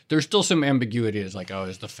 like there's still some ambiguity. It's like,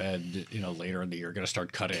 is the Fed, later in the year going to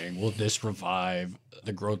start cutting? Will this revive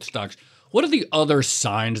the growth stocks? What are the other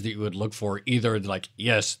signs that you would look for? Either like,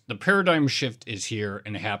 yes, the paradigm shift is here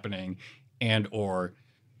and happening, and or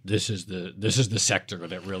this is the sector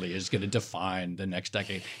that really is going to define the next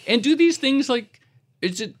decade. And do these things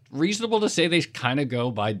is it reasonable to say they kind of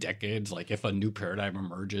go by decades? Like if a new paradigm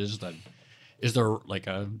emerges, then Is there like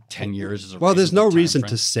a 10 years? Is a Well, there's no reasonable reason timeframe?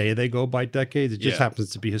 to say they go by decades. It just Yeah.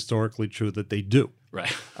 happens to be historically true that they do.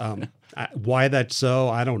 Right. Why that's so,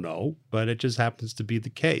 I don't know, but it just happens to be the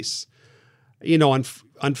case. You know,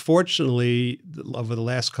 unfortunately, over the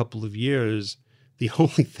last couple of years, the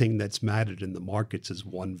only thing that's mattered in the markets is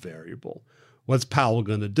one variable. What's Powell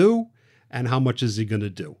going to do, and how much is he going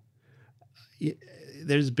to do?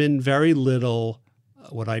 There's been very little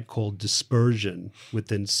what I'd call dispersion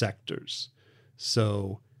within sectors.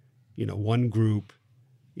 So, you know, one group,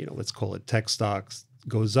 you know, let's call it tech stocks,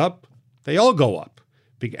 goes up, they all go up.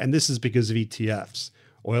 And this is because of ETFs.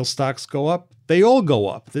 Oil stocks go up, they all go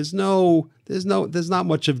up. There's not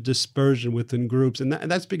much of dispersion within groups. And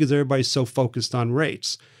that's because everybody's so focused on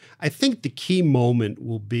rates. I think the key moment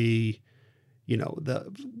will be, you know,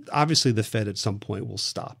 obviously the Fed at some point will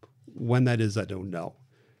stop. When that is, I don't know.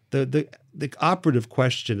 The operative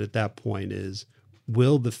question at that point is,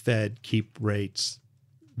 will the Fed keep rates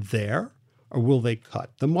there or will they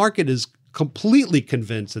cut? The market is completely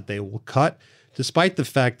convinced that they will cut, despite the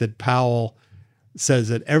fact that Powell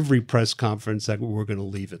says at every press conference that we're going to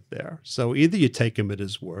leave it there. So either you take him at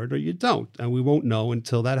his word or you don't, and we won't know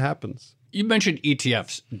until that happens. You mentioned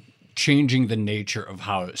ETFs changing the nature of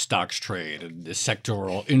how stocks trade and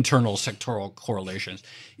the internal sectoral correlations.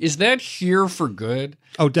 Is that here for good?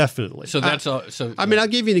 Oh, definitely. So that's I mean, I'll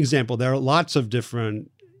give you an example. There are lots of different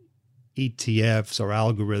ETFs or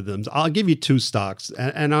algorithms. I'll give you two stocks,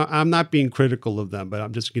 and I'm not being critical of them, but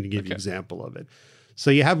I'm just going to give you an example of it. So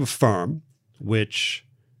you have a firm, which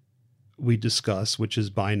we discuss, which is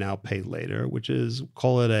buy now, pay later, which is,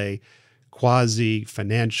 call it a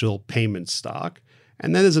quasi-financial payment stock.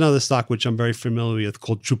 And then there's another stock, which I'm very familiar with,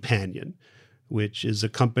 called Trupanion, which is a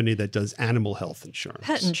company that does animal health insurance.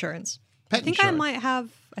 Pet insurance. Pet I think insurance. I might have.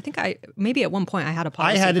 maybe at one point I had a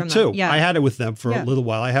policy. I had from it too. them. Yeah. I had it with them for a little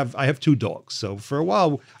while. I have two dogs. So for a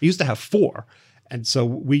while, I used to have four. And so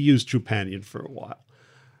we used Trupanion for a while.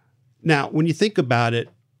 Now, when you think about it,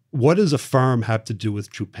 what does a firm have to do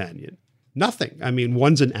with Trupanion? Nothing. I mean,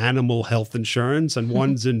 one's in animal health insurance and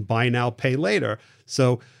one's in buy now, pay later.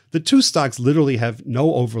 So the two stocks literally have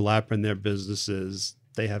no overlap in their businesses.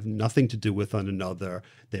 They have nothing to do with one another.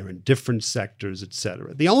 They're in different sectors, et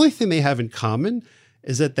cetera. The only thing they have in common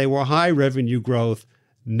is that they were high revenue growth,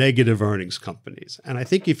 negative earnings companies. And I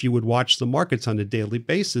think if you would watch the markets on a daily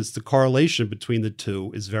basis, the correlation between the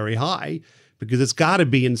two is very high, because it's got to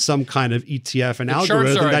be in some kind of ETF and The charts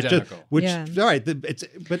algorithm are that identical. all right.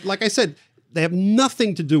 But like I said, they have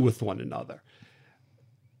nothing to do with one another.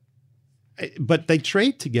 But they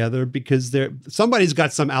trade together because somebody's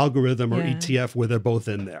got some algorithm or ETF where they're both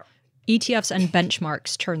in there. ETFs and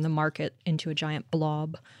benchmarks turn the market into a giant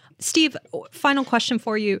blob. Steve, final question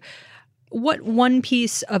for you. What one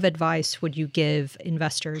piece of advice would you give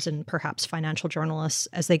investors and perhaps financial journalists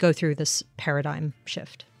as they go through this paradigm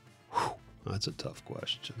shift? That's a tough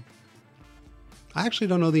question. I actually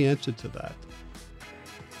don't know the answer to that.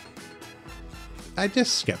 I guess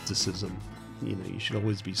skepticism. You know, you should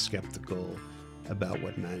always be skeptical about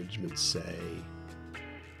what management say.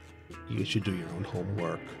 You should do your own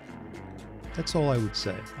homework. That's all I would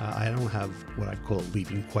say. I don't have what I call a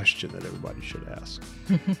leading question that everybody should ask.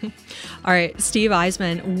 All right, Steve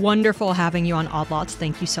Eisman, wonderful having you on Odd Lots.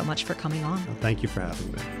 Thank you so much for coming on. Well, thank you for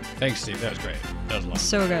having me. Thanks, Steve. That was great. That was long.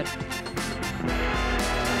 So good.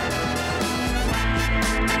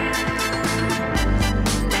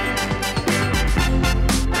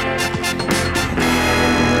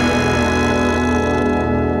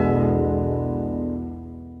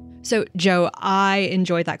 So, Joe, I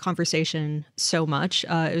enjoyed that conversation so much.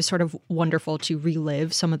 It was sort of wonderful to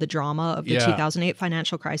relive some of the drama of the 2008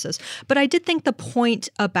 financial crisis. But I did think the point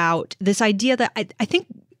about this idea that I think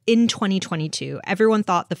in 2022, everyone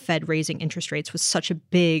thought the Fed raising interest rates was such a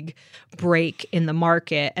big break in the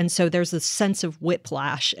market. And so there's this sense of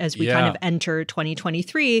whiplash as we kind of enter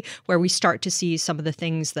 2023, where we start to see some of the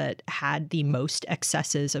things that had the most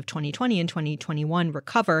excesses of 2020 and 2021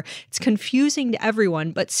 recover. It's confusing to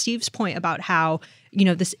everyone. But Steve's point about how, you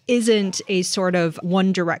know, this isn't a sort of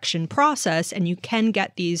one direction process and you can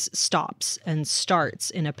get these stops and starts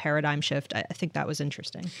in a paradigm shift. I think that was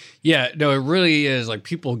interesting. Yeah, no, it really is. Like,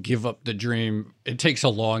 people give up the dream. It takes a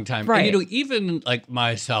long time. Right. And, you know, even like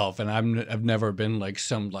myself, and I've never been like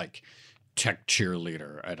some like tech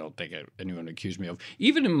cheerleader. I don't think anyone accused me of.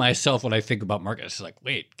 Even in myself, when I think about markets, it's like,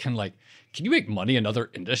 wait, can you make money in other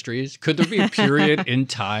industries? Could there be a period in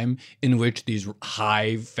time in which these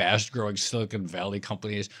high, fast-growing Silicon Valley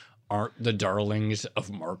companies aren't the darlings of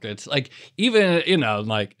markets? Like, even, you know,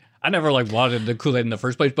 like, I never like wanted the Kool-Aid in the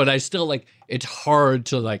first place, but I still like, it's hard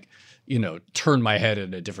to like, turn my head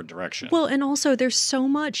in a different direction. Well, and also there's so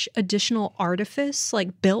much additional artifice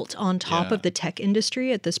like built on top of the tech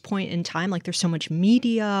industry at this point in time. Like there's so much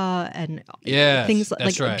media and things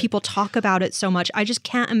like right. people talk about it so much. I just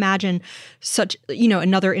can't imagine such,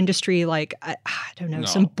 another industry like, I don't know,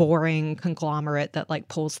 some boring conglomerate that like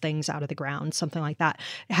pulls things out of the ground, something like that,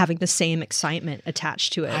 having the same excitement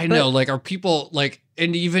attached to it. I know, like, are people like,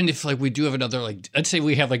 and even if like we do have another, like, let's say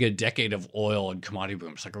we have like a decade of oil and commodity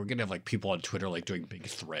booms, like we're gonna have like people on Twitter like doing big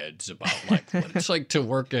threads about like what it's like to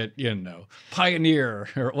work at Pioneer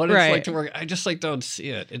or what it's like to work. I just like don't see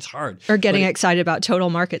it. It's hard. Or getting excited about total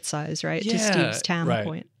market size, right? To Steve's TAM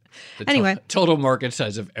point. Anyway, total market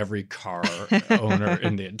size of every car owner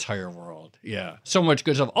in the entire world. Yeah, so much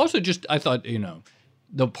good stuff. Also, just I thought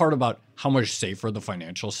the part about how much safer the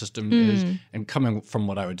financial system is, and coming from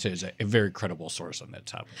what I would say is a very credible source on that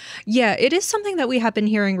topic. Yeah, it is something that we have been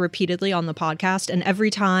hearing repeatedly on the podcast. And every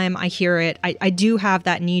time I hear it, I do have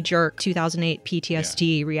that knee-jerk 2008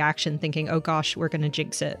 PTSD reaction thinking, oh gosh, we're going to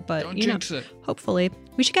jinx it. But, Don't jinx it. Hopefully.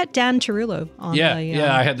 We should get Dan Tarullo on the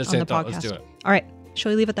I had the same thought. Podcast. Let's do it. All right. Shall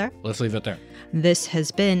we leave it there? Let's leave it there. This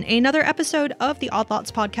has been another episode of the Odd Lots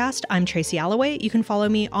podcast. I'm Tracy Alloway. You can follow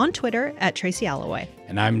me on Twitter at Tracy Alloway.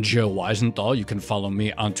 And I'm Joe Weisenthal. You can follow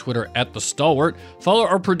me on Twitter at The Stalwart. Follow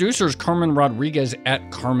our producers, Carmen Rodriguez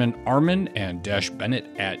at Carmen Armin and Dash Bennett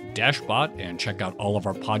at Dashbot. And check out all of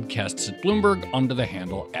our podcasts at Bloomberg under the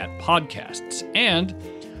handle at Podcasts. And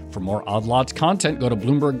for more Odd Lots content, go to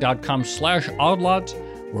Bloomberg.com/oddlots,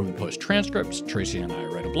 where we post transcripts. Tracy and I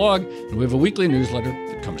write a blog, and we have a weekly newsletter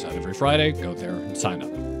that comes out every Friday. Go there and sign up.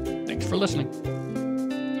 Thanks for listening.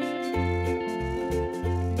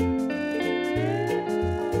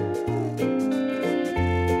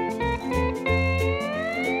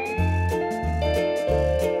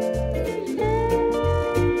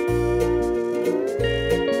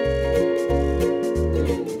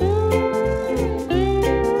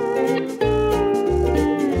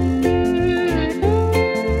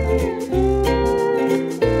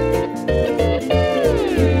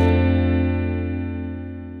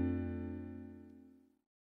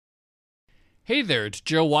 Hey there, it's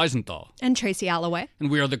Joe Weisenthal. And Tracy Alloway. And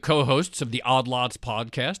we are the co-hosts of the Odd Lots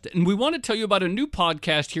podcast. And we want to tell you about a new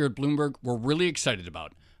podcast here at Bloomberg we're really excited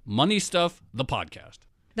about. Money Stuff, the podcast.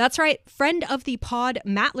 That's right. Friend of the pod,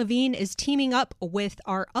 Matt Levine, is teaming up with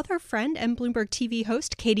our other friend and Bloomberg TV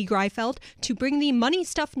host, Katie Greifeld, to bring the Money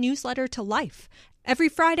Stuff newsletter to life. Every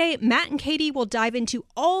Friday, Matt and Katie will dive into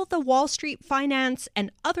all the Wall Street finance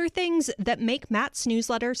and other things that make Matt's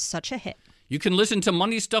newsletter such a hit. You can listen to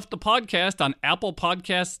Money Stuff, the podcast on Apple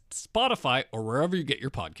Podcasts, Spotify, or wherever you get your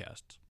podcasts.